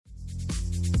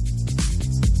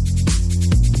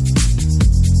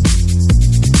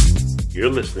You're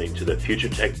listening to the Future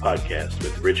Tech Podcast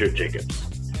with Richard Jacobs.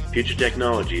 Future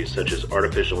technologies such as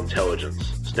artificial intelligence,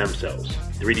 stem cells,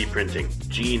 3D printing,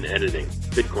 gene editing,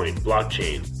 Bitcoin,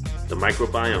 blockchain, the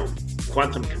microbiome,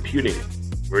 quantum computing,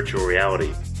 virtual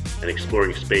reality, and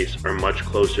exploring space are much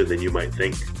closer than you might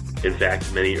think. In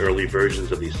fact, many early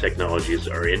versions of these technologies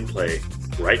are in play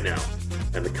right now,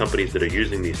 and the companies that are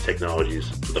using these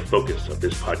technologies are the focus of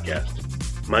this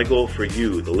podcast. My goal for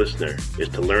you, the listener, is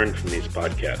to learn from these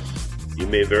podcasts. You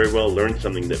may very well learn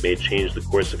something that may change the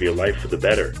course of your life for the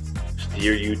better,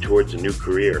 steer you towards a new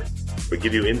career, or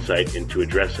give you insight into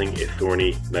addressing a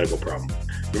thorny medical problem.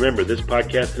 Remember, this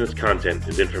podcast and its content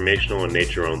is informational in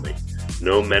nature only.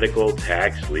 No medical,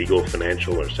 tax, legal,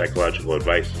 financial, or psychological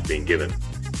advice is being given.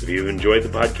 If you've enjoyed the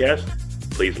podcast,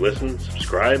 please listen,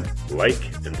 subscribe, like,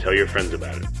 and tell your friends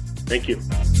about it. Thank you.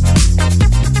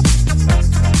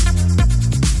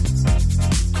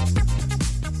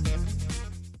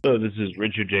 So this is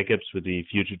Richard Jacobs with the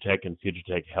Future Tech and Future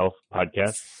Tech Health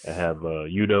podcast. I have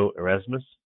Erasmus.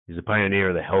 He's a pioneer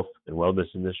of the health and wellness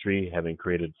industry, having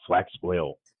created flax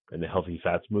oil and the healthy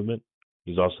fats movement.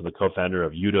 He's also the co-founder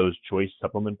of UDO'S Choice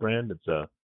supplement brand. It's a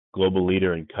global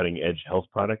leader in cutting-edge health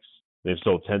products. They've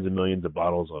sold tens of millions of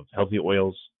bottles of healthy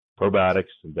oils,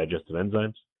 probiotics, and digestive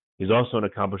enzymes. He's also an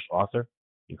accomplished author,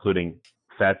 including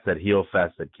Fats That Heal,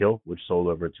 Fats That Kill, which sold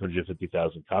over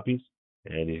 250,000 copies.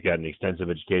 And he's got an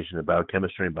extensive education in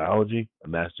biochemistry and biology, a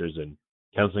master's in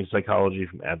counseling psychology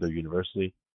from Adler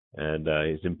University, and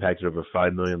he's impacted over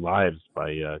 5 million lives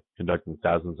by conducting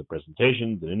thousands of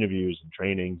presentations and interviews and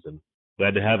trainings, and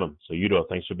glad to have him. So Udo,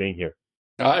 thanks for being here.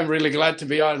 I'm really glad to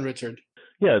be on, Richard.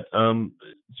 Yeah, so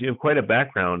you have quite a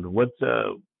background. What's,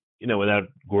 without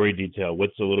gory detail,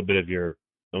 what's a little bit of your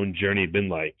own journey been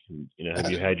like?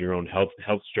 Have you had your own health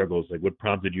struggles? Like, what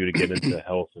prompted you to get into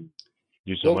health and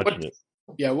do so much in it?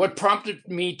 Yeah, what prompted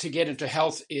me to get into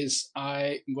health is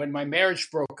when my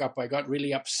marriage broke up, I got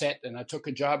really upset and I took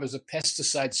a job as a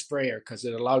pesticide sprayer because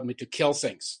it allowed me to kill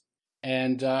things.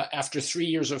 And after 3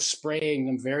 years of spraying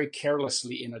them very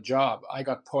carelessly in a job, I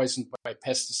got poisoned by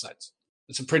pesticides.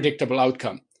 It's a predictable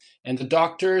outcome. And the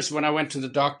doctors, when I went to the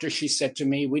doctor, she said to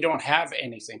me, "We don't have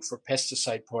anything for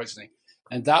pesticide poisoning."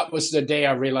 And that was the day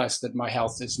I realized that my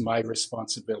health is my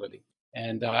responsibility.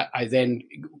 And I then,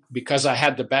 because I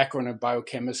had the background in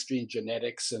biochemistry and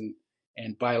genetics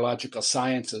and biological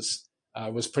sciences,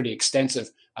 was pretty extensive.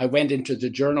 I went into the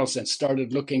journals and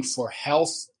started looking for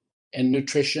health and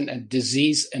nutrition and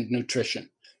disease and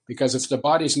nutrition. Because if the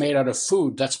body's made out of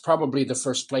food, that's probably the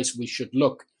first place we should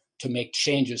look to make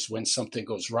changes when something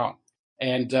goes wrong.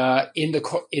 And in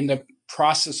the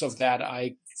process of that,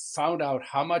 I found out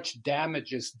how much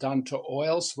damage is done to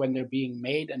oils when they're being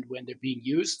made and when they're being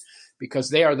used, because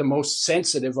they are the most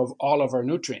sensitive of all of our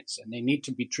nutrients and they need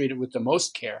to be treated with the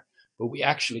most care, but we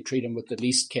actually treat them with the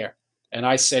least care. And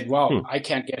I said, well, I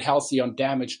can't get healthy on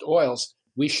damaged oils.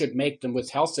 We should make them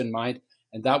with health in mind.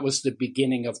 And that was the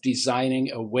beginning of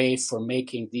designing a way for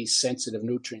making these sensitive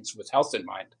nutrients with health in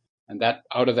mind. And that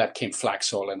out of that came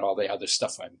flax oil and all the other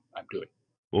stuff I'm doing.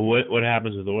 Well, what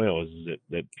happens with oils? Is it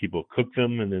that people cook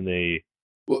them and then they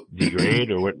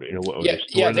degrade, or what? They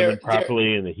store them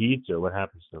improperly in the heat, or what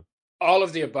happens to them? All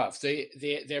of the above.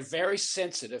 They're very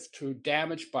sensitive to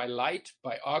damage by light,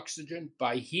 by oxygen,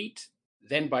 by heat,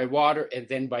 then by water, and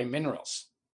then by minerals.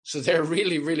 So they're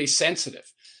really, really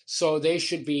sensitive. So they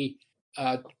should be,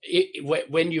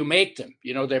 when you make them,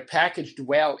 they're packaged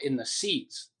well in the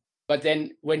seeds. But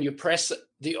then when you press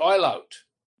the oil out,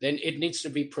 then it needs to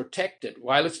be protected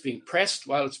while it's being pressed,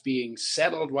 while it's being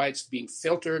settled, while it's being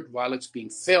filtered, while it's being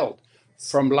filled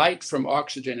from light, from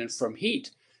oxygen, and from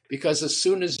heat. Because as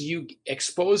soon as you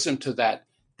expose them to that,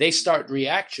 they start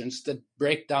reactions that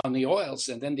break down the oils,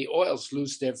 and then the oils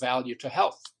lose their value to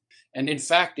health. And in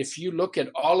fact, if you look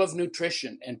at all of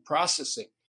nutrition and processing,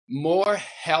 more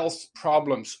health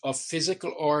problems of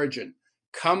physical origin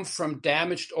come from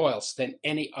damaged oils than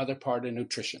any other part of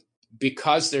nutrition,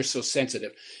 because they're so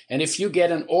sensitive. And if you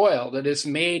get an oil that is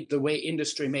made the way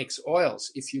industry makes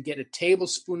oils, if you get a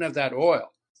tablespoon of that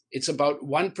oil, it's about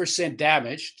 1%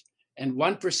 damaged, and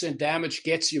 1% damage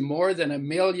gets you more than 1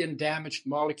 million damaged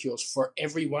molecules for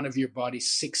every one of your body's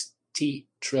 60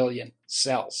 trillion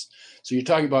cells. So you're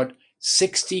talking about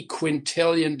 60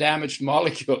 quintillion damaged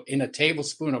molecule in a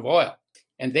tablespoon of oil.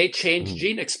 And they change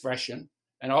gene expression,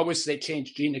 and always they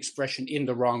change gene expression in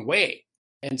the wrong way.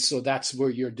 And so that's where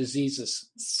your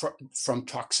diseases from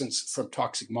toxins, from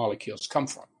toxic molecules come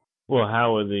from. Well,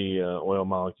 how are the oil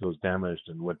molecules damaged,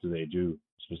 and what do they do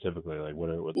specifically? Like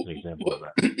what's an example of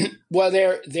that? Well,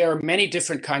 there are many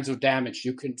different kinds of damage.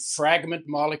 You can fragment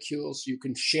molecules. You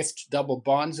can shift double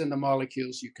bonds in the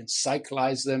molecules. You can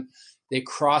cyclize them. They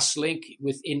cross-link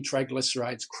within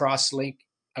triglycerides, cross-link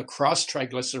across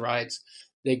triglycerides.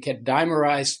 They get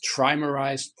dimerized,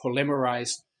 trimerized,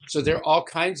 polymerized. So there are all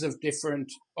kinds of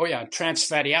different, trans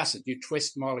fatty acid. You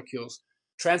twist molecules.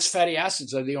 Trans fatty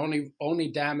acids are the only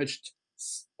damaged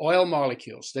oil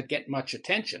molecules that get much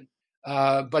attention.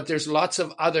 But there's lots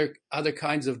of other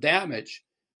kinds of damage,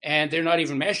 and they're not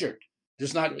even measured.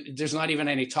 There's not even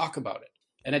any talk about it.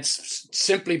 And it's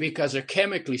simply because they're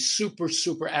chemically super,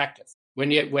 super active.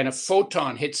 When a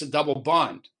photon hits a double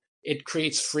bond, it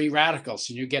creates free radicals,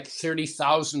 and you get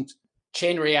 30,000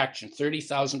 chain reaction,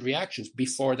 30,000 reactions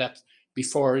before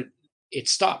it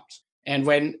stops. And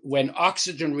when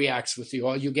oxygen reacts with the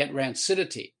oil, you get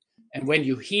rancidity. And when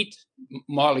you heat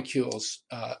molecules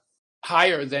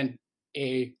higher than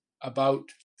about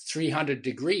 300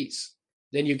 degrees,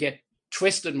 then you get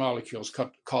twisted molecules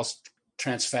called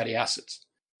trans fatty acids.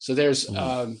 So there's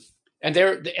and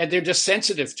they're just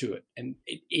sensitive to it. And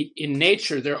in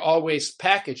nature, they're always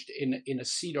packaged in a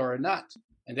seed or a nut,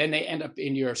 and then they end up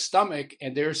in your stomach,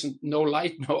 and there's no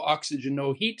light, no oxygen,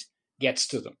 no heat gets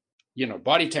to them.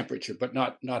 Body temperature, but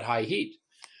not high heat.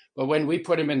 But when we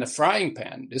put them in the frying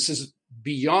pan, this is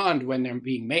beyond when they're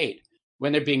being made.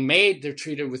 When they're being made, they're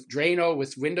treated with Drano,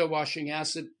 with window washing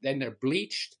acid. Then they're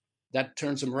bleached. That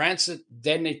turns them rancid.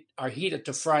 Then they are heated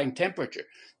to frying temperature.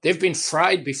 They've been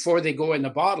fried before they go in the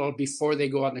bottle, before they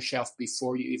go on the shelf,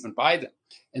 before you even buy them.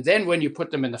 And then when you put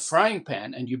them in the frying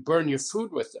pan and you burn your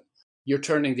food with them, you're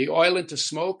turning the oil into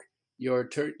smoke. You're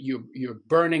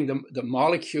burning the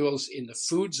molecules in the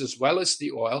foods as well as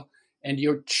the oil, and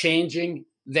you're changing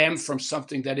them from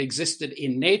something that existed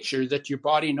in nature that your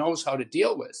body knows how to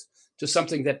deal with to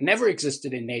something that never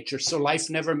existed in nature. So life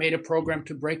never made a program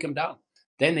to break them down.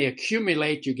 Then they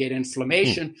accumulate, you get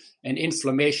inflammation, and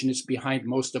inflammation is behind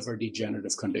most of our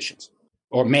degenerative conditions,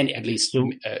 or many at least.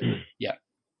 So,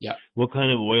 yeah. What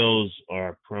kind of oils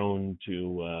are prone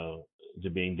to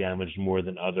being damaged more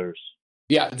than others?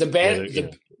 Yeah, the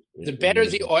better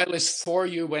the oil is for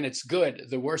you when it's good,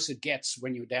 the worse it gets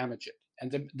when you damage it.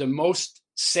 And the most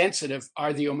sensitive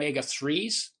are the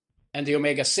omega-3s and the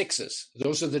omega-6s.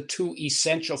 Those are the two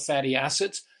essential fatty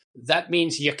acids. That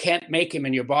means you can't make them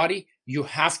in your body. You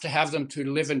have to have them to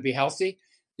live and be healthy.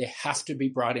 They have to be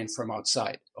brought in from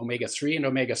outside, omega-3 and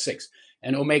omega-6.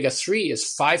 And omega-3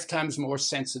 is 5 times more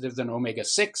sensitive than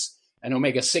omega-6. And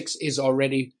omega-6 is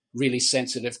already really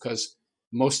sensitive because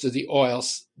most of the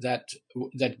oils that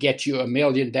get you 1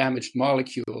 million damaged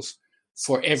molecules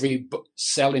for every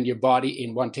cell in your body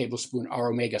in 1 tablespoon are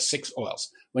omega-6 oils.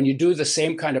 When you do the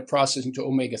same kind of processing to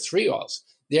omega-3 oils,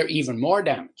 they're even more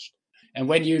damaged. And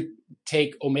when you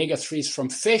take omega-3s from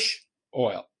fish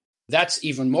oil, that's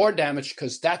even more damaged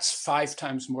because that's 5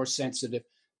 times more sensitive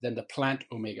than the plant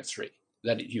omega-3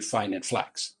 that you find in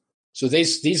flax. So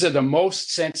these are the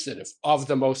most sensitive of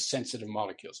the most sensitive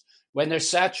molecules. When they're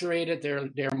saturated,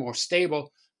 they're more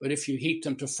stable. But if you heat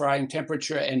them to frying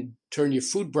temperature and turn your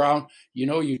food brown,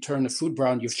 you turn the food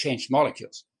brown, you've changed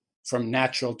molecules from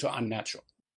natural to unnatural.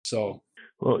 So,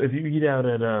 well, if you eat out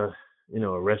at a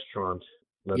restaurant,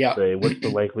 let's say, what's the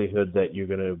likelihood that you're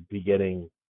going to be getting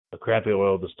a crappy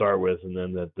oil to start with, and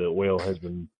then that the oil has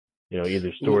been,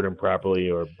 either stored improperly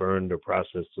or burned or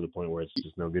processed to the point where it's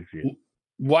just no good for you?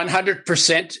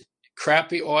 100%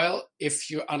 crappy oil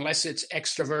unless it's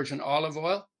extra virgin olive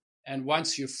oil. And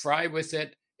once you fry with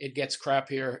it, it gets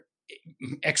crappier,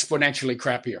 exponentially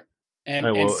crappier. And,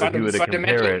 right, well, if you were to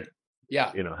compare it,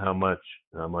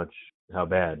 how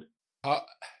bad?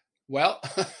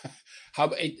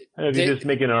 If you just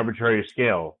make an arbitrary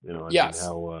scale, Yes.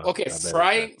 How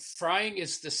Frying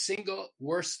is the single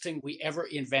worst thing we ever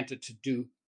invented to do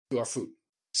to our food,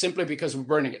 simply because we're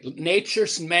burning it.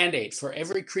 Nature's mandate for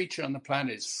every creature on the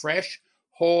planet is fresh,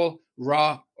 whole,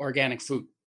 raw, organic food.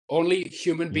 Only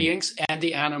human beings and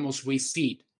the animals we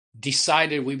feed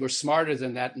decided we were smarter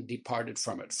than that and departed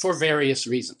from it for various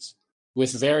reasons,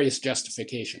 with various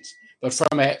justifications. But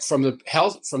from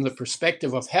the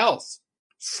perspective of health,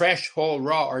 fresh, whole,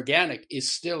 raw, organic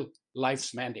is still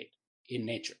life's mandate in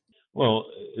nature. Well,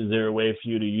 is there a way for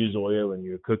you to use oil in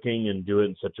your cooking and do it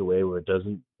in such a way where it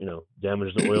doesn't,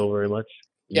 damage the oil very much?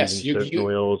 Yes, using certain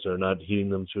oils, or not heating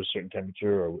them to a certain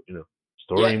temperature, or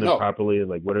storing them properly.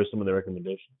 Like, what are some of the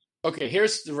recommendations? Okay,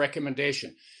 here's the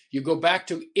recommendation. You go back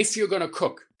to, if you're going to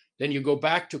cook, then you go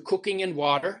back to cooking in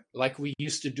water, like we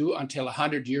used to do until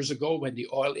 100 years ago when the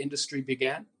oil industry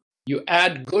began. You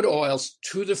add good oils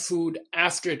to the food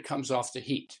after it comes off the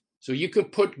heat. So you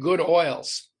could put good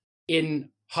oils in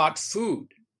hot food,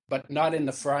 but not in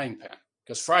the frying pan,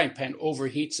 because frying pan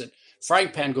overheats it. Frying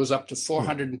pan goes up to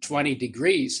 420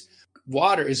 degrees.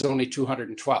 Water is only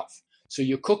 212. So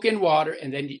you cook in water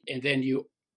and then you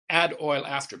add oil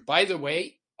after. By the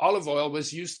way, olive oil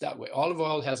was used that way. Olive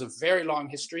oil has a very long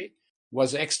history,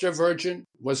 was extra virgin,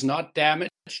 was not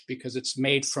damaged because it's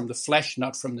made from the flesh,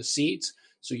 not from the seeds.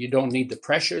 So you don't need the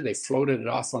pressure. They floated it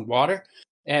off on water.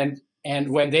 And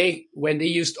when they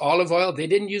used olive oil, they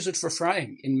didn't use it for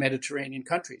frying in Mediterranean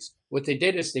countries. What they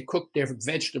did is they cooked their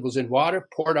vegetables in water,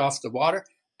 poured off the water,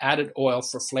 added oil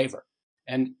for flavor.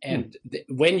 And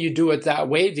when you do it that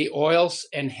way, the oils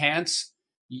enhance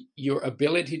your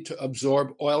ability to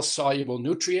absorb oil-soluble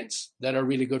nutrients that are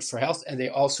really good for health, and they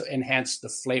also enhance the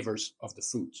flavors of the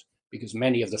foods because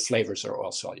many of the flavors are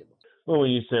oil-soluble. Well,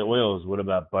 when you say oils, what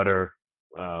about butter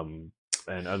and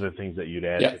other things that you'd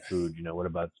add to food? What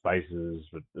about spices,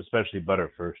 but especially butter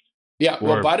first? Yeah,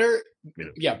 well, butter.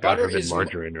 Butter is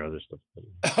margarine or other stuff.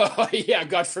 Oh, yeah,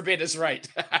 God forbid is right.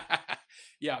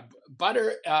 Yeah,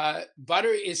 butter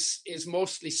is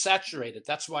mostly saturated.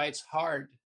 That's why it's hard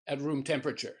at room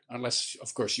temperature, unless,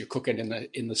 of course, you're cooking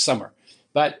in the summer.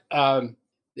 But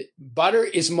butter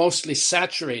is mostly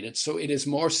saturated, so it is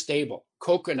more stable.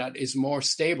 Coconut is more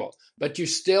stable, but you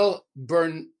still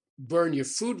burn your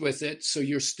food with it, so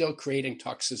you're still creating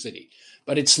toxicity.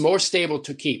 But it's more stable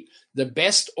to keep. The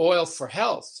best oil for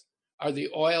health are the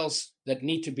oils that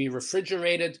need to be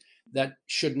refrigerated, that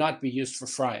should not be used for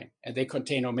frying, and they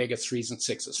contain omega-3s and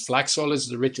 6s. Flax oil is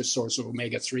the richest source of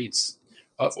omega-3s.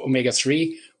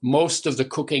 Most of the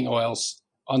cooking oils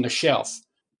on the shelf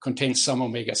contain some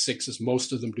omega-6s.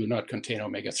 Most of them do not contain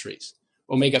omega-3s.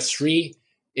 Omega-3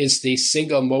 is the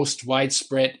single most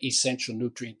widespread essential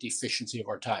nutrient deficiency of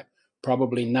our time.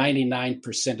 Probably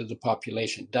 99% of the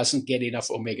population doesn't get enough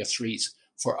omega-3s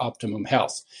for optimum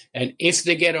health. And if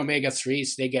they get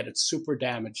omega-3s, they get it super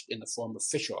damaged in the form of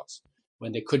fish oils,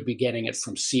 when they could be getting it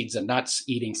from seeds and nuts,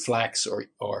 eating flax, or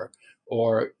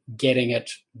getting it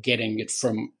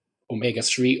from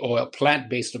omega-3 oil,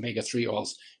 plant-based omega-3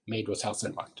 oils made with health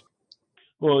in mind.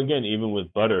 Well, again, even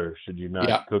with butter, should you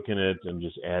not cook in it and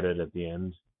just add it at the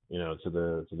end, to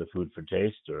the food for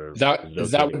taste, or that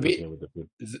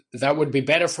would be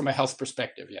better from a health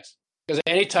perspective, yes. Because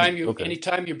anytime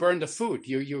you burn the food,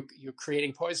 you're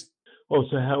creating poison. Well,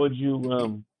 so how would you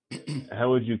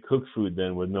cook food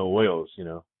then with no oils?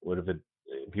 What if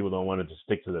people don't want it to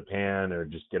stick to the pan or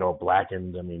just get all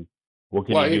blackened? I mean, what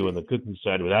can you do on the cooking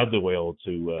side without the oil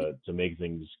to make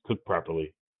things cook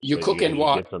properly? You cook in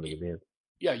water. Get something at the end.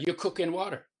 Yeah, you cook in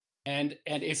water, and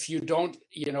if you don't,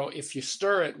 if you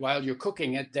stir it while you're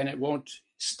cooking it, then it won't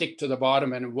stick to the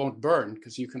bottom and it won't burn,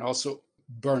 because you can also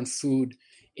burn food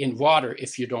in water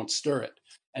if you don't stir it.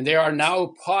 And there are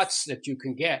now pots that you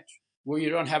can get where you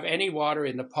don't have any water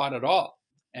in the pot at all.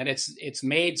 And it's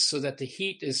made so that the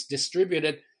heat is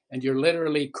distributed and you're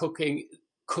literally cooking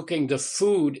the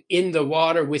food in the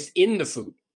water within the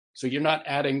food. So you're not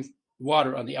adding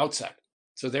water on the outside.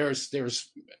 So there's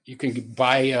you can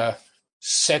buy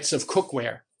sets of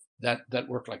cookware that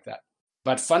work like that.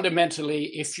 But fundamentally,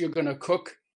 if you're going to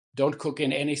cook, don't cook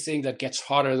in anything that gets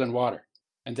hotter than water.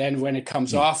 And then when it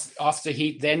comes off the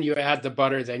heat, then you add the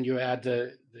butter, then you add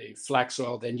the flax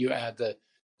oil, then you add the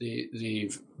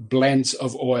blends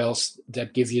of oils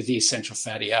that give you the essential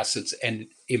fatty acids and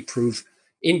improve.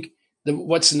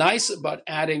 What's nice about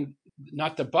adding,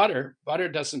 not the butter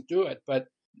doesn't do it, but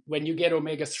when you get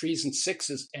omega-3s and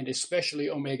 6s, and especially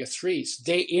omega-3s,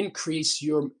 they increase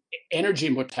your energy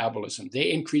metabolism.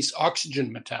 They increase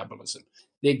oxygen metabolism.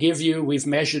 They give you, we've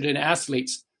measured in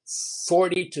athletes,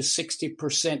 40 to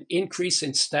 60% increase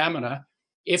in stamina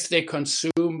if they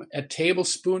consume a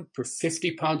tablespoon per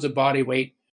 50 pounds of body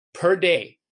weight per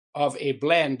day of a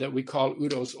blend that we call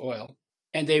UDO'S oil.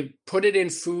 And they put it in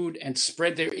food and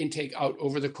spread their intake out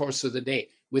over the course of the day.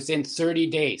 Within 30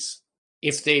 days,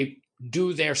 if they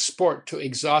do their sport to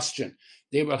exhaustion,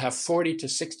 they will have 40 to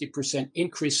 60%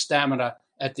 increased stamina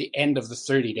at the end of the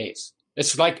 30 days.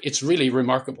 It's really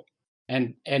remarkable.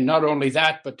 And not only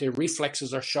that, but their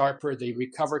reflexes are sharper, they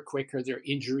recover quicker, their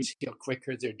injuries heal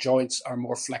quicker, their joints are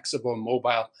more flexible and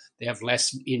mobile, they have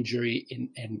less injury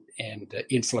and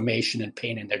inflammation and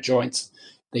pain in their joints,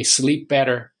 they sleep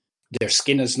better, their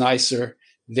skin is nicer,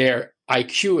 their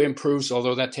IQ improves,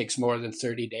 although that takes more than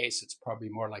 30 days, it's probably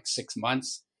more like 6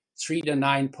 months, 3 to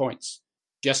 9 points,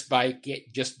 just by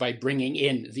bringing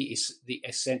in the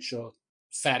essential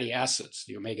fatty acids,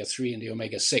 the omega-3 and the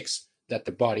omega-6, that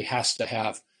the body has to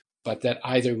have, but that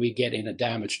either we get in a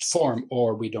damaged form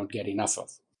or we don't get enough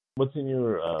of. What's in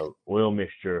your oil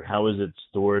mixture? How is it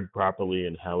stored properly,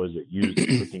 and how is it used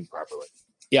in cooking properly?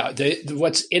 Yeah,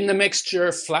 what's in the mixture: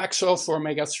 flax oil for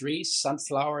omega-3s,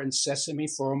 sunflower and sesame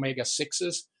for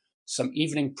omega-6s, some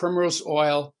evening primrose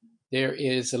oil. There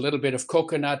is a little bit of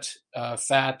coconut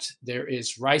fat. There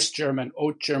is rice germ and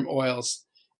oat germ oils,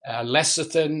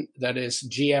 lecithin that is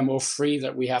GMO-free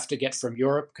that we have to get from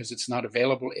Europe because it's not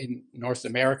available in North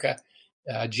America,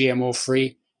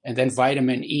 GMO-free, and then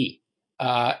vitamin E.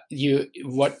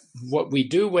 What we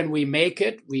do when we make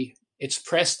it, it's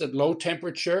pressed at low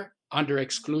temperature under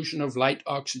exclusion of light,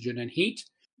 oxygen, and heat.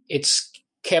 It's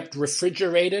kept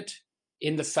refrigerated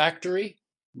in the factory.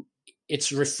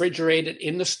 It's refrigerated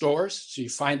in the stores. So you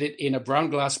find it in a brown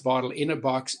glass bottle, in a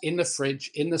box, in the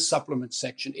fridge, in the supplement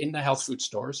section, in the health food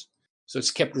stores. So it's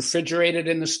kept refrigerated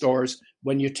in the stores.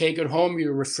 When you take it home,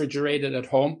 you refrigerate it at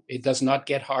home. It does not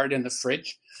get hard in the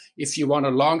fridge. If you want a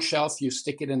long shelf, you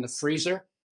stick it in the freezer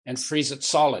and freeze it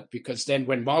solid, because then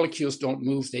when molecules don't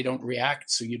move, they don't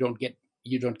react. So you don't get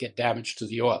damage to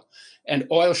the oil. And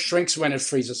oil shrinks when it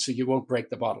freezes, so you won't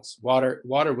break the bottles. Water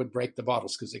would break the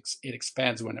bottles because it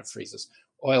expands when it freezes.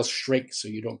 Oil shrink, so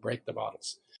you don't break the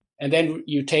bottles. And then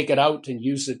you take it out and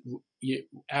use it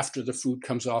after the food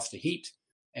comes off the heat.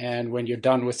 And when you're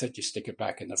done with it, you stick it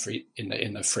back in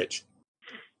the fridge.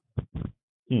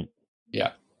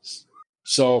 Yeah.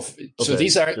 So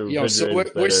these are, so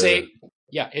we're saying,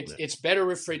 it's better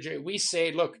refrigerated. We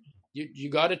say, look, you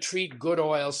got to treat good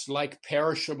oils like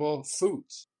perishable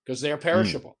foods because they're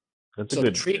perishable. So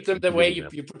treat them the way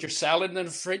you put your salad in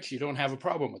the fridge. You don't have a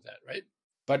problem with that, right?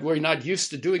 But we're not used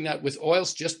to doing that with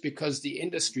oils just because the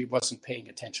industry wasn't paying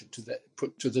attention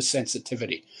to the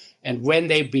sensitivity. And when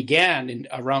they began in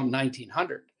around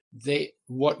 1900,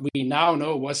 what we now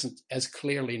know wasn't as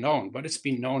clearly known, but it's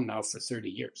been known now for 30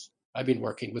 years. I've been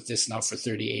working with this now for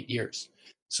 38 years.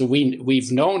 So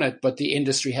we've known it, but the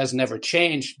industry has never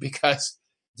changed because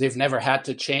they've never had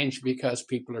to change because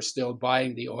people are still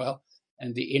buying the oil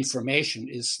and the information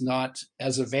is not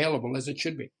as available as it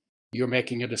should be. You're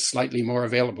making it slightly more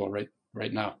available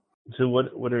right now. So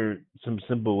what are some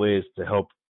simple ways to help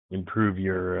improve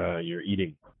your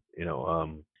eating? If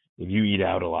you eat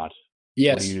out a lot,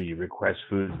 yes, what do you request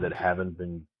foods that haven't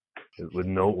been with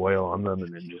no oil on them,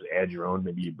 and then just add your own.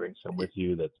 Maybe you bring some with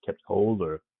you that's kept cold,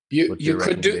 or what's your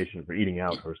recommendation for eating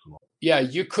out, first of all? Yeah,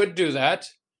 you could do that.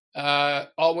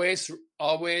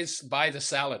 Always buy the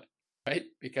salad, right?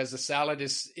 Because the salad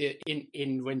is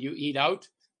in when you eat out,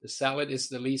 the salad is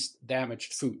the least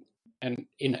damaged food. And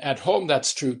at home,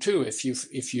 that's true too.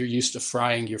 If you're used to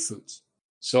frying your foods,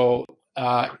 so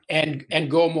and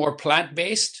go more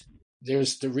plant-based.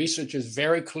 The research is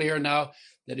very clear now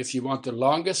that if you want the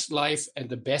longest life and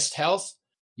the best health,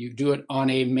 you do it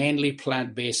on a mainly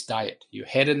plant-based diet. You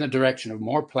head in the direction of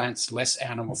more plants, less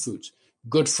animal foods.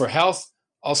 Good for health,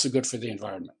 also good for the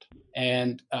environment.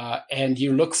 And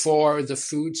you look for the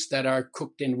foods that are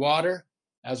cooked in water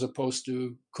as opposed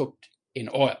to cooked in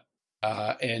oil.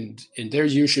 And there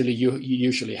you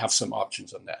usually have some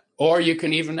options on that. Or you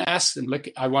can even ask them, look,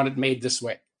 I want it made this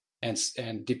way.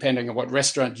 And depending on what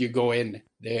restaurant you go in,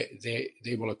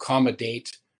 they will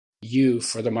accommodate you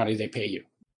for the money they pay you.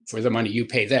 For the money you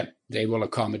pay them, they will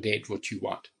accommodate what you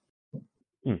want.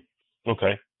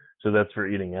 Okay. So that's for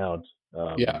eating out.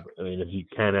 Yeah. I mean, if you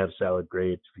can have salad,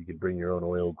 great. If you could bring your own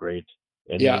oil, great.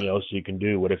 Anything else you can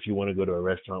do? What if you want to go to a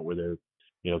restaurant where they're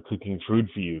cooking food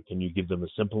for you? Can you give them a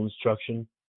simple instruction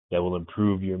that will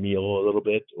improve your meal a little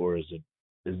bit? Or is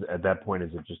at that point,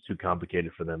 is it just too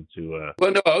complicated for them to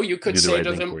well, no, you could say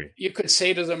to them, you could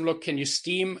say to them, look, can you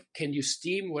steam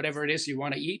whatever it is you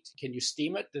want to eat? Can you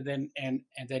steam it? And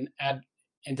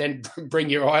then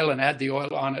bring your oil and add the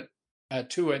oil on it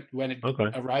to it when it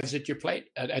arrives at your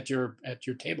plate at your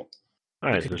table.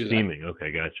 All right, so steaming.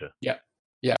 Okay, gotcha. Yeah,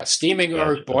 steaming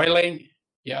or boiling.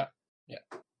 Yeah.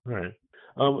 All right.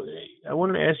 I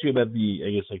wanted to ask you about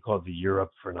I guess I call it the Europe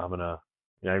phenomena.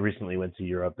 I recently went to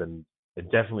Europe, and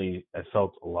I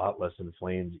felt a lot less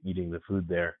inflamed eating the food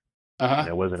there. Uh-huh.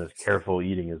 I wasn't as careful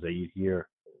eating as I eat here.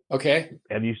 Okay.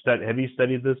 Have you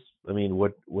studied this? I mean,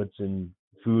 what's in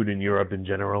food in Europe in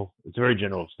general? It's a very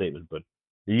general statement, but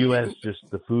the U.S.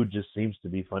 the food just seems to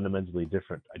be fundamentally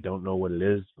different. I don't know what it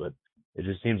is, but it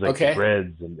just seems like the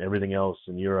breads and everything else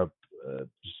in Europe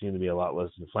just seem to be a lot less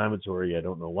inflammatory. I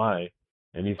don't know why.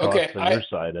 Any thoughts on your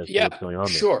side as to what's going on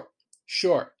there?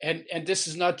 Sure. And this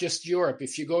is not just Europe.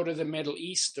 If you go to the Middle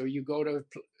East or you go to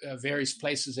various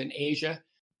places in Asia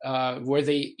where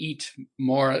they eat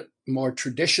more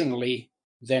traditionally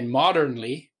than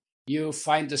modernly, you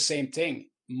find the same thing.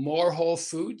 More whole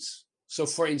foods. So,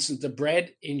 for instance, the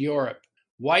bread in Europe,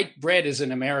 white bread is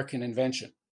an American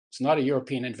invention. It's not a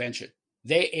European invention.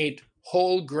 They ate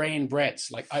whole grain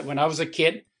breads. Like when I was a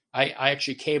kid, I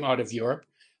actually came out of Europe.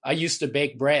 I used to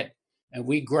bake bread, and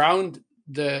we ground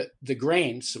the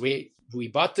grain. So we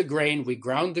bought the grain, we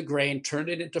ground the grain, turned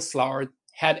it into flour,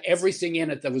 had everything in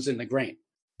it that was in the grain.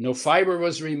 No fiber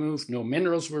was removed, no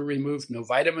minerals were removed, no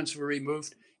vitamins were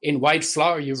removed. In white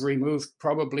flour, you've removed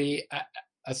probably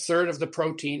a third of the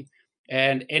protein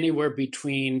and anywhere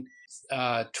between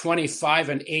 25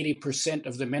 and 80%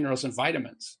 of the minerals and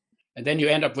vitamins. And then you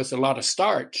end up with a lot of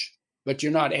starch, but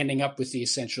you're not ending up with the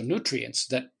essential nutrients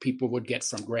that people would get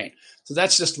from grain. So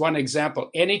that's just one example.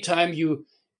 Anytime you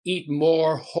eat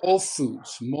more whole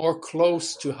foods, more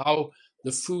close to how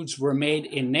the foods were made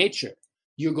in nature,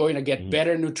 you're going to get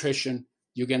better nutrition,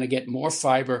 you're going to get more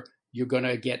fiber, you're going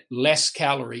to get less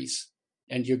calories,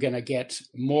 and you're going to get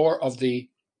more of the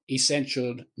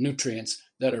essential nutrients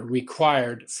that are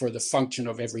required for the function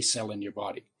of every cell in your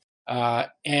body.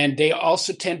 And they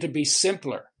also tend to be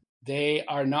simpler. They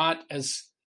are not as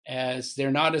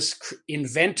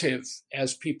inventive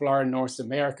as people are in North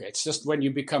America. It's just when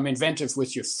you become inventive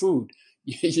with your food,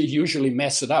 you usually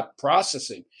mess it up.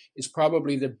 Processing is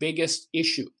probably the biggest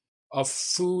issue of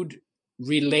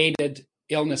food-related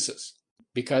illnesses,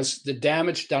 because the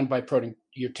damage done by protein,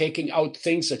 you're taking out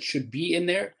things that should be in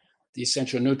there, the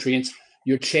essential nutrients,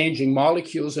 you're changing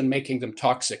molecules and making them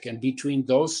toxic. And between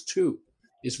those two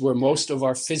is where most of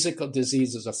our physical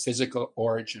diseases of physical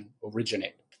origin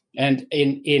originate. And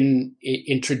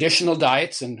in traditional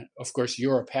diets, and of course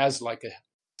Europe has like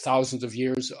thousands of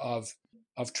years of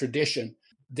tradition,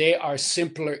 they are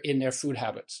simpler in their food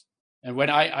habits. And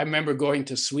when I remember going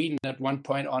to Sweden at one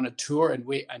point on a tour,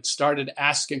 and started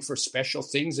asking for special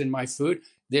things in my food,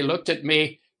 they looked at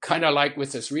me kind of like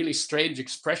with this really strange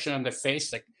expression on their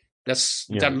face, like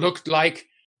that looked like,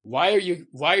 why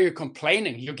are you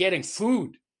complaining? You're getting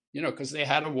food, because they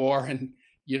had a war, and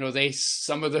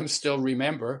some of them still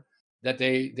remember that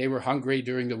they were hungry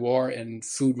during the war and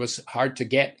food was hard to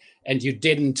get, and you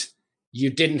didn't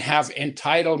have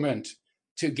entitlement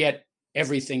to get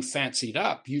everything fancied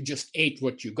up. You just ate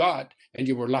what you got, and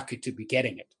you were lucky to be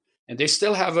getting it. And they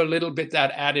still have a little bit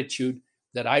that attitude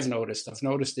that I've noticed. I've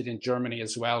noticed it in Germany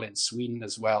as well, in Sweden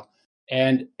as well.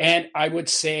 And I would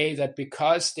say that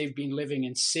because they've been living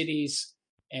in cities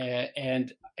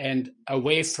and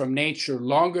away from nature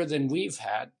longer than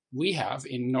we have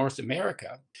in North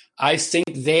America, I think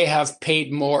they have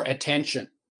paid more attention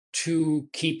to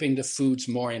keeping the foods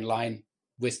more in line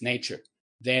with nature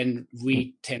than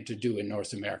we tend to do in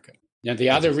North America. Now, the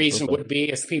other reason would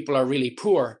be if people are really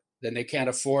poor, then they can't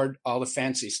afford all the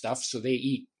fancy stuff, so they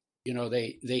eat,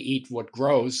 they eat what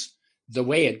grows the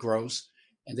way it grows,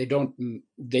 and they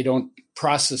don't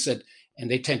process it, and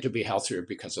they tend to be healthier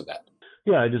because of that.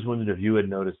 Yeah, I just wondered if you had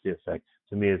noticed the effect.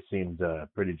 To me, it seemed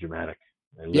pretty dramatic.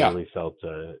 I literally felt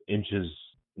inches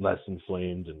less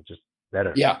inflamed and just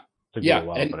better. Yeah, it took me a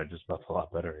while, but I just felt a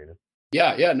lot better.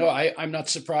 Yeah. No, I'm not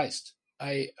surprised.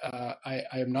 I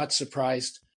am not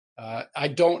surprised. I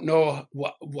don't know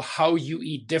how you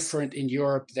eat different in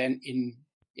Europe than in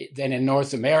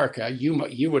North America.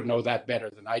 You would know that better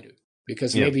than I do,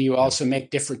 because maybe you also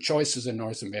make different choices in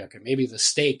North America. Maybe the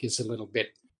steak is a little bit.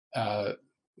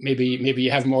 Maybe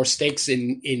you have more steaks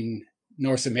in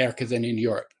North America than in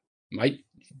Europe.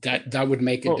 That would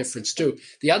make a difference too.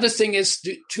 The other thing is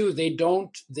too, they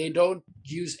don't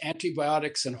use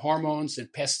antibiotics and hormones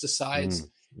and pesticides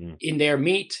in their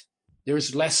meat.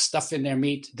 There's less stuff in their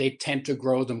meat. They tend to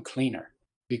grow them cleaner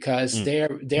because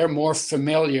they're more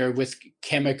familiar with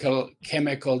chemical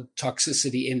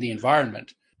toxicity in the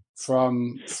environment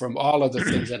from all of the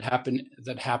things that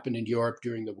happened in Europe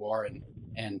during the war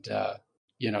and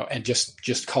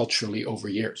just culturally over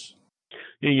years.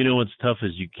 Yeah, what's tough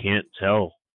is you can't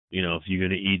tell, if you're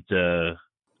going to eat,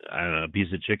 a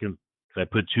piece of chicken. If I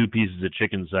put two pieces of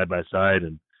chicken side by side,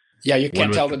 and you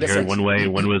can't tell the difference. One way,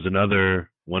 one was another.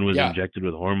 One was injected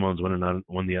with hormones, one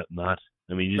not.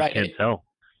 I mean, you just can't tell.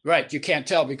 Right, you can't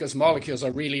tell because molecules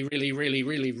are really, really, really,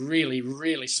 really, really,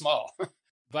 really small.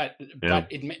 But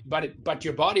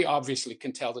your body obviously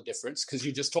can tell the difference because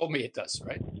you just told me it does,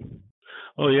 right?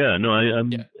 Oh yeah, no,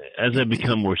 as I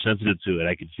become more sensitive to it,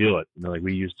 I can feel it. Like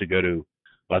we used to go to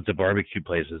lots of barbecue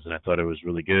places, and I thought it was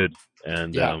really good.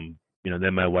 And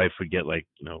then my wife would get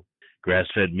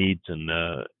grass-fed meat and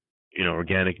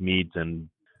organic meat. And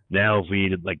now if we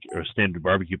eat at like a standard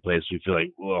barbecue place, we feel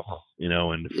like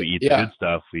and if we eat the good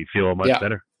stuff, we feel much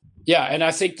better. Yeah, and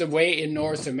I think the way in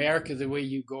North America, the way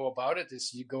you go about it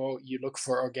is you look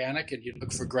for organic and you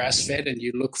look for grass-fed and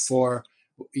you look for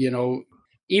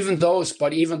even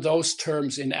those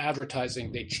terms in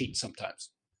advertising, they cheat sometimes.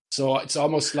 So it's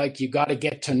almost like you got to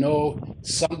get to know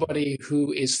somebody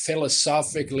who is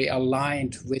philosophically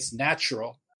aligned with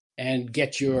natural and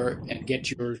get your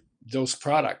those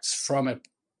products from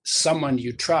someone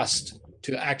you trust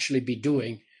to actually be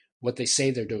doing what they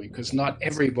say they're doing, because not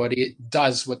everybody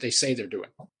does what they say they're doing.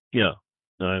 Yeah.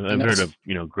 I've heard of,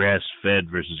 grass-fed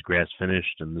versus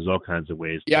grass-finished, and there's all kinds of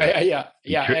ways Yeah.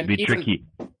 and be tricky.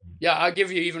 Yeah, I'll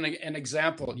give you even an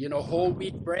example. Whole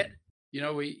wheat bread.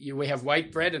 We have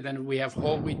white bread, and then we have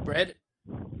whole wheat bread.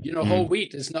 Whole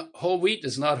wheat is not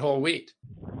whole wheat.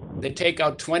 They take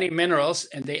out 20 minerals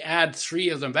and they add 3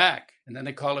 of them back, and then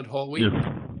they call it whole wheat.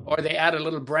 Yeah. Or they add a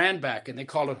little bran back and they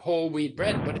call it whole wheat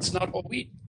bread, but it's not whole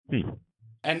wheat.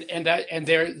 And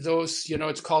they're those,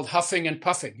 it's called huffing and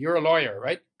puffing. You're a lawyer,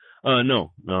 right?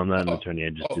 No, I'm not an attorney.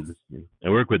 I just do this. I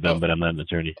work with them, but I'm not an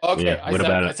attorney. Okay, yeah. I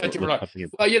thought you were right.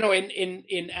 Well,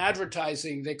 in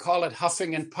advertising, they call it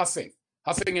huffing and puffing.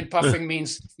 Huffing and puffing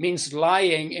means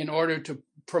lying in order to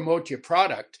promote your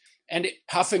product, and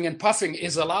huffing and puffing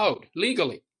is allowed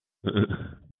legally.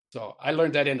 So I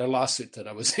learned that in the lawsuit that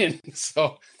I was in.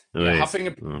 So huffing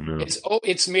and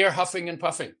it's mere huffing and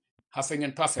puffing. Huffing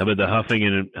and puffing. How about the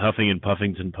Huffing and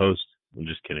Puffington Post? I'm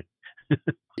just kidding.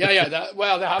 Yeah.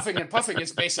 The huffing and puffing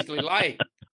is basically lying,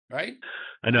 right?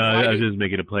 I know. I was just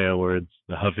making a play on words.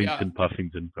 The Huffington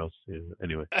Puffington Post. Yeah,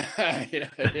 anyway.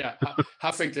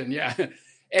 Huffington. Yeah.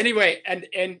 Anyway,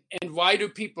 and why do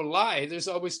people lie? There's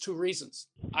always 2 reasons.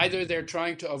 Either they're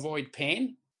trying to avoid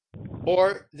pain,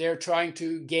 or they're trying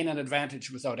to gain an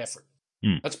advantage without effort.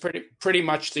 That's pretty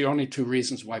much the only 2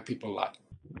 reasons why people lie.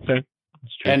 Okay.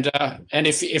 And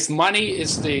if money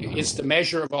is the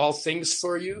measure of all things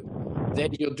for you,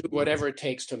 then you'll do whatever it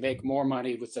takes to make more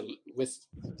money with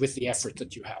the effort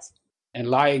that you have. And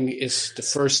lying is the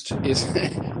first is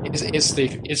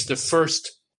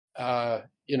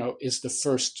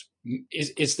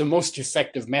the most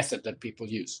effective method that people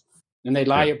use. And they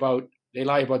lie about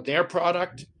their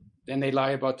product, then they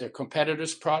lie about their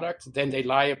competitor's product, then they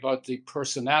lie about the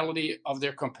personality of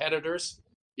their competitors.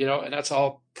 And that's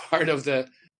all part of the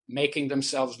making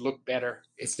themselves look better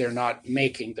if they're not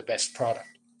making the best product.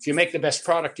 If you make the best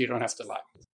product, you don't have to lie.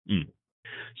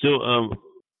 So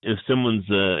if someone's,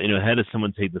 how does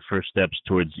someone take the first steps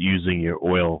towards using your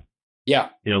oil? Yeah.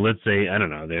 Let's say, I don't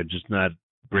know, they're just not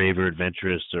brave or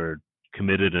adventurous or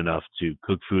committed enough to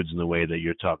cook foods in the way that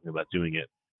you're talking about doing it.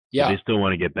 Yeah. But they still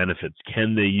want to get benefits.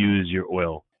 Can they use your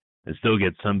oil and still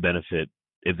get some benefit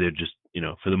if they're just,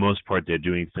 for the most part, they're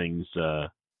doing things,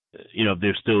 if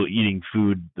they're still eating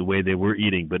food the way they were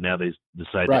eating, but now they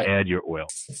decide to add your oil.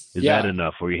 Is that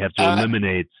enough, or you have to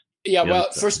eliminate? Yeah.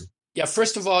 Well,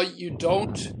 first of all, you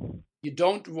don't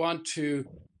want to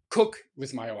cook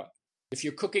with my oil. If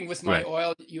you're cooking with my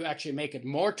oil, you actually make it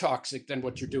more toxic than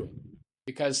what you're doing,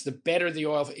 because the better the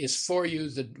oil is for you,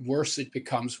 the worse it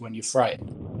becomes when you fry it.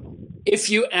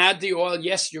 If you add the oil,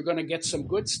 yes, you're going to get some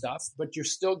good stuff, but you're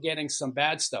still getting some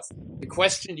bad stuff. The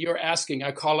question you're asking,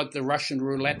 I call it the Russian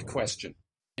roulette question.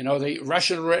 The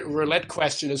Russian roulette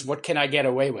question is, what can I get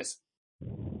away with?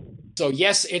 So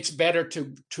yes, it's better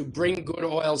to bring good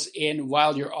oils in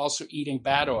while you're also eating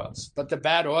bad oils, but the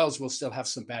bad oils will still have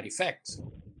some bad effects.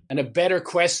 And a better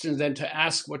question than to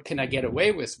ask, what can I get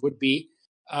away with, would be,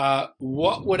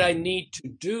 what would I need to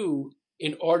do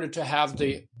in order to have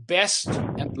the best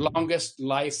and longest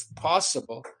life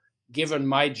possible, given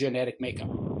my genetic makeup?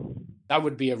 That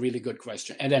would be a really good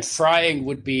question. And then frying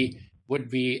would be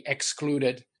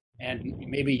excluded. And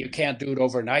maybe you can't do it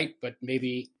overnight, but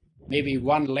maybe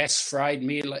 1 less fried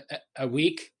meal a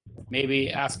week. Maybe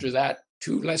after that,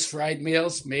 2 less fried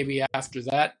meals. Maybe after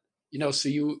that, so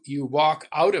you walk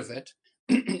out of it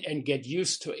and get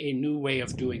used to a new way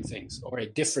of doing things, or a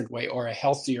different way, or a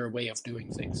healthier way of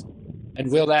doing things. And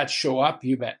will that show up?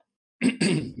 You bet.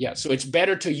 Yeah. So it's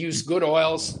better to use good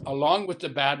oils along with the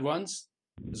bad ones,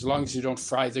 as long as you don't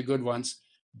fry the good ones.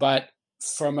 But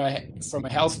from a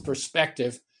health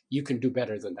perspective, you can do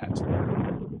better than that.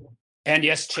 And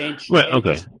yes, change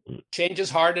is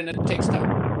hard, and it takes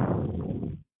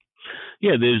time.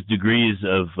 Yeah, there's degrees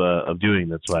of doing.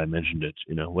 That's why I mentioned it.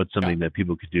 What's something that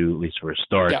people could do, at least for a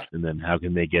start, and then how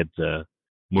can they get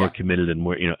more committed and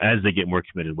more, as they get more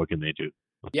committed, what can they do?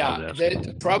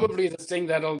 Probably the thing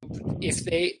that'll,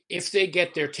 if they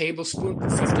get their tablespoon per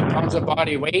 50 pounds of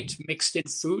body weight mixed in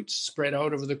foods spread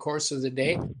out over the course of the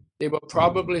day, they will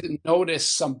probably notice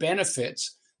some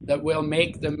benefits that will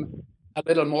make them a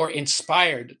little more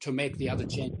inspired to make the other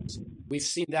changes. We've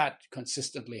seen that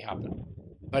consistently happen.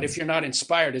 But if you're not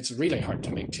inspired, it's really hard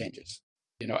to make changes,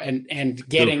 and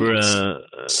getting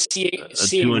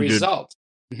seeing results.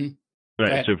 Mm-hmm.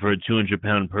 Right. So for a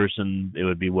 200-pound person, it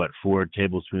would be what, 4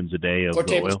 tablespoons a day of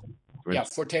oil? Right? Yeah,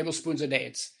 4 tablespoons a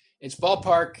day. It's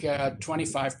ballpark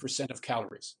 25% of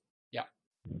calories. Yeah.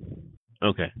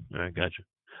 Okay, all right, gotcha.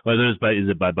 Whether is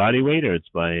it by body weight or it's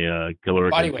by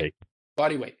caloric Body intake? weight.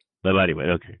 Body weight. By body weight.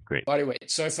 Okay, great. Body weight.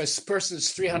 So if a person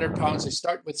is 300 pounds, they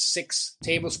start with 6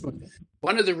 tablespoons.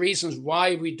 One of the reasons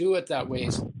why we do it that way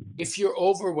is if you're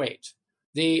overweight,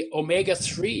 the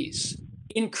omega-3s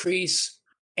increase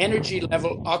energy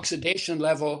level, oxidation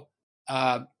level,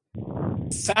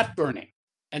 fat burning,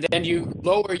 and then you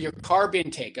lower your carb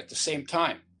intake at the same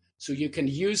time. So you can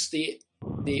use the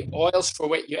oils for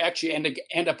weight. You actually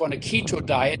end up on a keto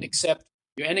diet, except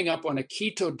you're ending up on a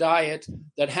keto diet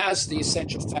that has the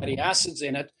essential fatty acids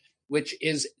in it, which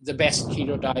is the best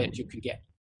keto diet you can get.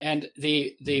 And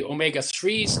the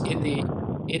omega-3s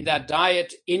in that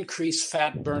diet increase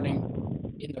fat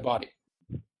burning in the body.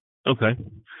 Okay.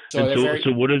 So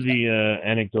what are the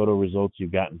anecdotal results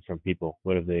you've gotten from people?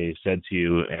 What have they said to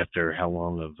you after how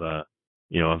long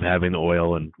of having the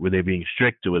oil, and were they being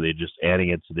strict, or were they just adding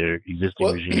it to their existing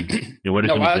regime? What are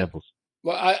some examples?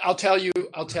 Well, I'll tell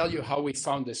you how we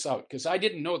found this out, because I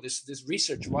didn't know this. This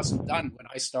research wasn't done when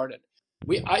I started.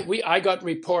 I got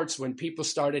reports when people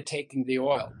started taking the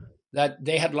oil that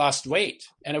they had lost weight,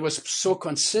 and it was so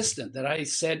consistent that I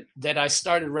said that I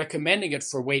started recommending it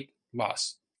for weight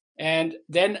loss. And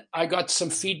then I got some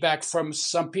feedback from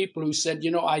some people who said,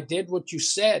 I did what you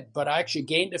said, but I actually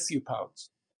gained a few pounds.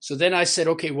 So then I said,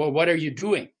 okay, well, what are you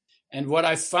doing? And what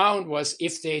I found was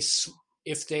if they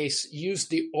use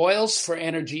the oils for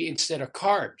energy instead of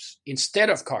carbs,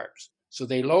 so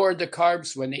they lowered the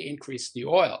carbs when they increased the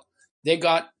oil, they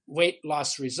got weight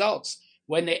loss results.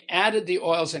 When they added the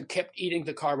oils and kept eating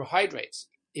the carbohydrates,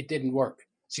 it didn't work.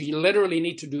 So you literally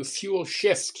need to do a fuel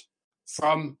shift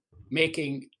from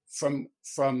making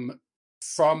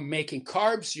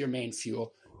carbs your main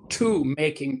fuel to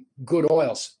making good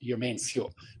oils your main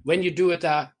fuel. When you do it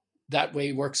that way,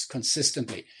 it works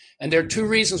consistently. And there are 2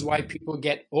 reasons why people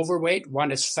get overweight.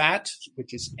 One is fat,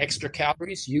 which is extra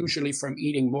calories, usually from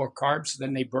eating more carbs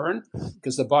than they burn,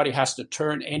 because the body has to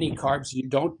turn any carbs you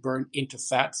don't burn into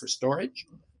fat for storage.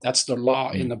 That's the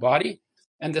law in the body.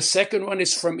 And the second one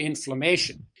is from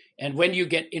inflammation. And when you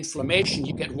get inflammation,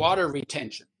 you get water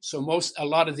retention. So a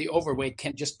lot of the overweight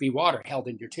can just be water held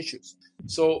in your tissues.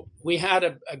 So we had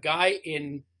a guy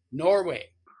in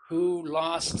Norway who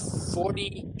lost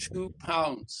 42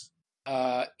 pounds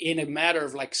in a matter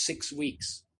of like 6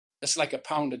 weeks. That's like a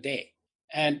pound a day.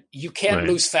 And you can't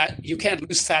lose fat. You can't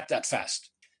lose fat that fast.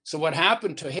 So what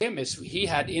happened to him is he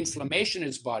had inflammation in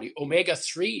his body.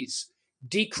 Omega-3s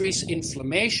decrease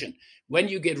inflammation. When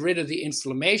you get rid of the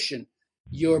inflammation,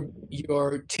 your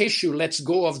tissue lets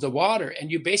go of the water, and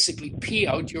you basically pee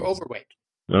out your overweight.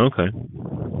 Okay.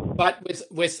 But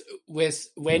with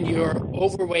when you're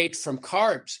overweight from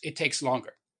carbs, it takes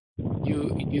longer.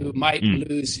 You might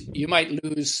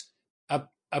lose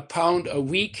a pound a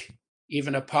week,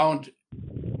 even a pound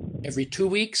every 2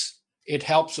 weeks. It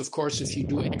helps, of course, if you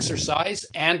do exercise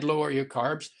and lower your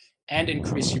carbs and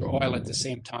increase your oil at the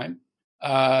same time.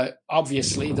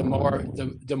 Obviously, the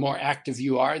more active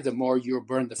you are, the more you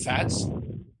burn the fats.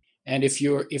 And if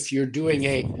you're doing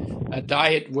a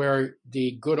diet where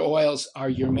the good oils are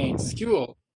your main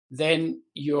fuel, then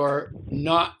you're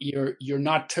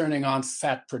not turning on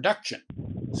fat production.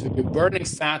 So you're burning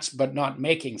fats but not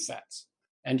making fats.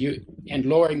 And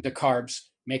lowering the carbs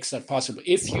makes that possible.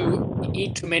 If you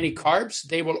eat too many carbs,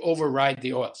 they will override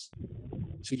the oils.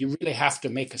 So you really have to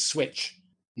make a switch,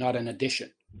 not an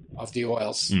addition of the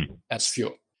oils as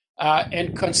fuel.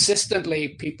 And consistently,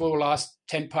 people lost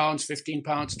 10 pounds, 15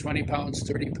 pounds, 20 pounds,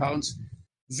 30 pounds.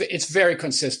 It's very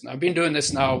consistent. I've been doing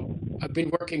this now. I've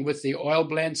been working with the oil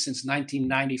blend since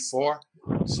 1994.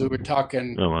 So we're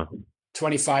talking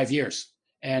 25 years.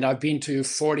 And I've been to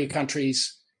 40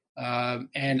 countries.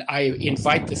 And I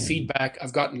invite the feedback.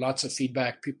 I've gotten lots of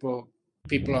feedback. People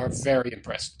are very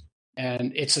impressed.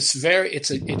 And it's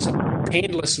a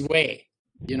painless way.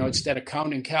 Instead of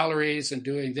counting calories and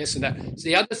doing this and that. So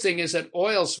the other thing is that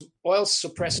oils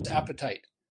suppress appetite.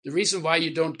 The reason why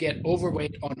you don't get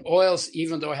overweight on oils,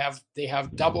 even though they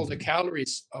have double the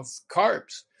calories of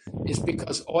carbs, is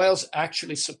because oils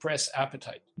actually suppress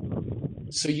appetite.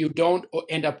 So you don't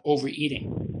end up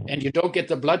overeating, and you don't get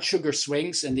the blood sugar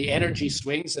swings and the energy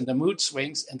swings and the mood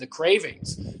swings and the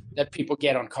cravings that people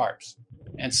get on carbs.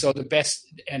 And so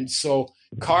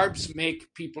carbs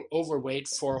make people overweight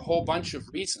for a whole bunch of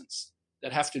reasons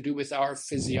that have to do with our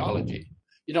physiology.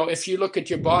 If you look at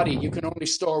your body, you can only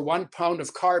store 1 pound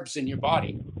of carbs in your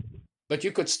body, but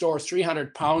you could store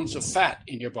 300 pounds of fat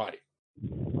in your body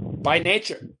by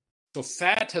nature. So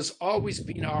fat has always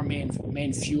been our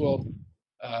main fuel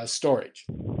storage.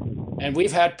 And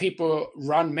we've had people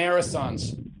run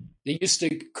marathons. They used to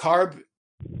carb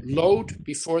load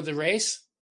before the race,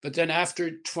 but then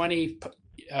after 20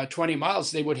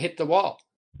 miles, they would hit the wall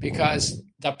because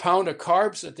the pound of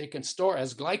carbs that they can store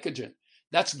as glycogen,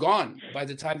 that's gone by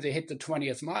the time they hit the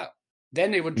 20th mile.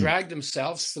 Then they would drag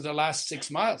themselves for the last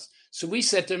 6 miles. So we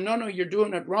said to them, no, you're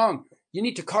doing it wrong. You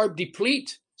need to carb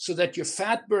deplete so that your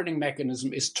fat burning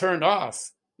mechanism is turned on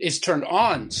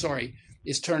the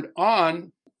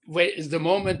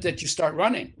moment that you start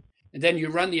running. And then you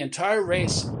run the entire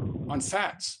race on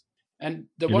fats. And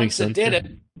the ones that did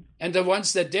it,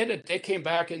 they came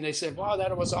back and they said, wow,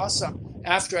 that was awesome.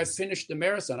 After I finished the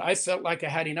marathon, I felt like I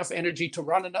had enough energy to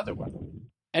run another one.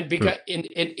 And because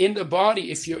in the body,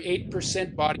 if you're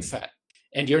 8% body fat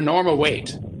and your normal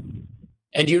weight,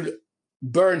 and you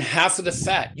burn half of the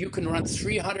fat, you can run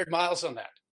 300 miles on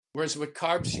that. Whereas with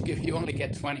carbs, you only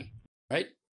get 20, right?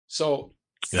 So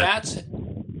fats,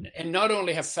 and not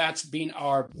only have fats been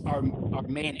our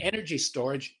main energy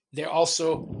storage, they're our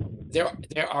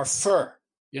fur.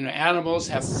 Animals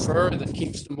have fur that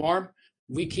keeps them warm.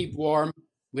 We keep warm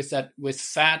with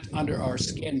fat under our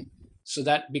skin. So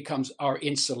that becomes our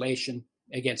insulation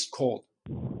against cold.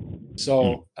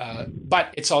 So,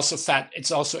 but it's also fat.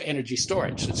 It's also energy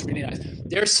storage. So it's really nice.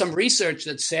 There's some research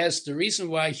that says the reason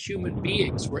why human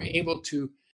beings were able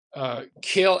to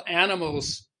kill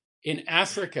animals in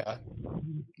Africa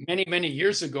many, many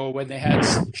years ago when they had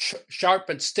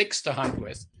sharpened sticks to hunt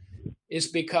with is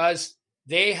because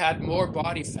they had more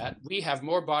body fat. We have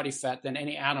more body fat than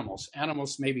any animals.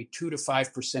 Animals maybe 2 to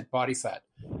 5% body fat.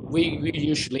 We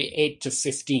usually 8 to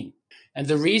 15. And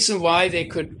the reason why they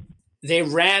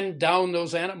ran down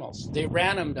those animals. They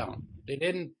ran them down. They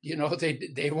didn't,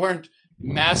 they weren't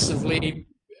massively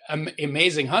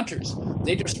amazing hunters.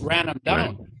 They just ran them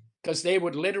down because they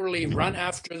would literally run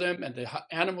after them and the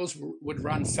animals would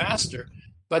run faster,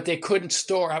 but they couldn't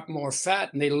store up more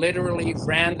fat and they literally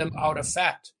ran them out of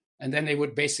fat. And then they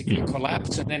would basically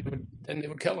collapse and then they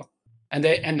would kill them. And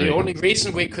the only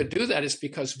reason we could do that is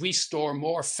because we store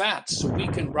more fat so we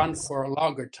can run for a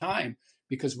longer time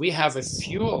because we have a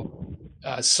fuel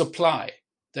supply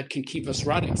that can keep us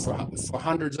running for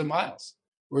hundreds of miles,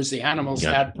 whereas the animals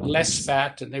had less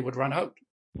fat and they would run out.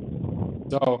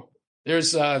 So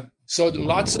there's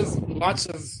lots of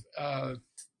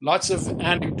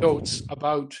anecdotes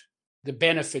about the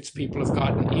benefits people have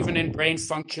gotten, even in brain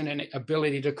function and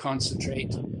ability to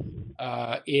concentrate,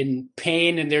 in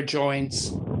pain in their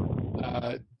joints,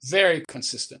 very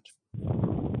consistent.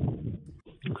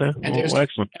 Okay,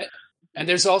 excellent. And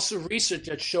there's also research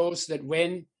that shows that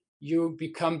when you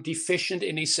become deficient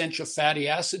in essential fatty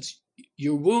acids,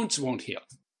 your wounds won't heal.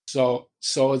 So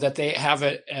that they have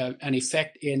an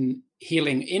effect in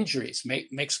healing injuries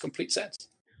makes complete sense.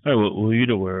 All right, well,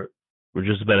 Udo, we're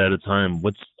just about out of time.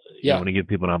 I want to give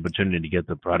people an opportunity to get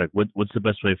the product. What's the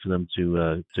best way for them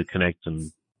to connect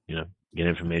and get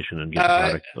information and get the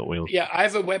product? I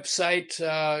have a website,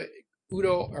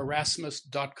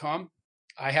 UDO'Erasmus.com.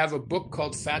 I have a book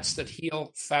called Fats That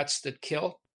Heal, Fats That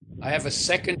Kill. I have a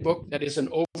second book that is an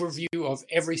overview of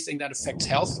everything that affects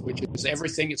health, which is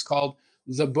everything. It's called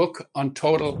The Book on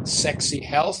Total Sexy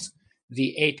Health,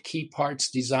 the 8 Key Parts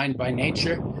Designed by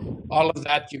Nature. All of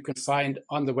that you can find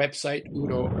on the website,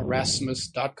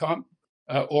 UDO'Erasmus.com,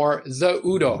 or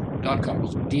theudo.com,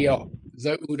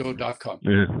 theudo.com.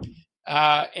 Yeah.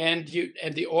 And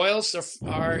the oils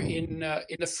are in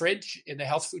the fridge, in the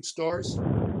health food stores,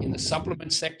 in the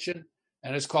supplement section,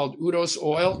 and it's called UDO'S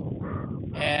oil.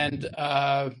 And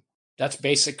that's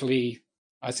basically,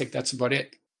 I think that's about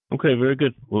it. Okay, very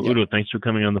good. Well, Udo, thanks for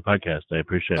coming on the podcast. I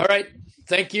appreciate it. All right.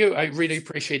 Thank you. I really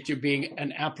appreciate you being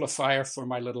an amplifier for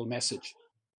my little message.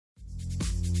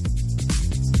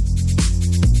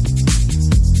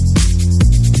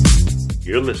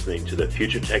 You're listening to the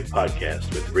Future Tech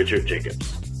Podcast with Richard Jacobs.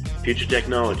 Future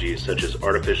technologies such as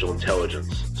artificial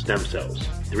intelligence, stem cells,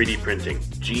 3D printing,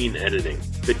 gene editing,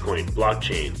 Bitcoin,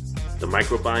 blockchain, the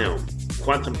microbiome,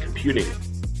 quantum computing,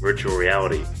 virtual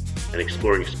reality, and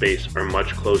exploring space are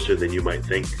much closer than you might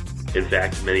think. In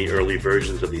fact, many early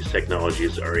versions of these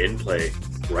technologies are in play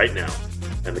right now,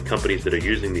 and the companies that are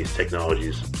using these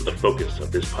technologies are the focus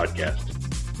of this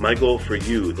podcast. My goal for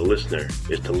you, the listener,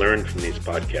 is to learn from these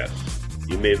podcasts.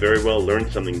 You may very well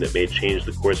learn something that may change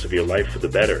the course of your life for the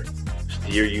better,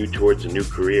 steer you towards a new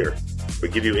career, or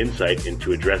give you insight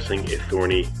into addressing a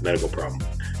thorny medical problem.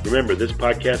 Remember, this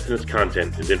podcast and its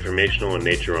content is informational in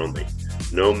nature only.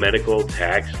 No medical,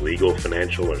 tax, legal,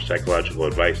 financial, or psychological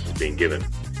advice is being given.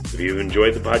 If you've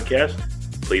enjoyed the podcast,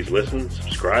 please listen,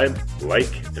 subscribe,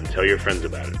 like, and tell your friends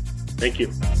about it. Thank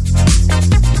you.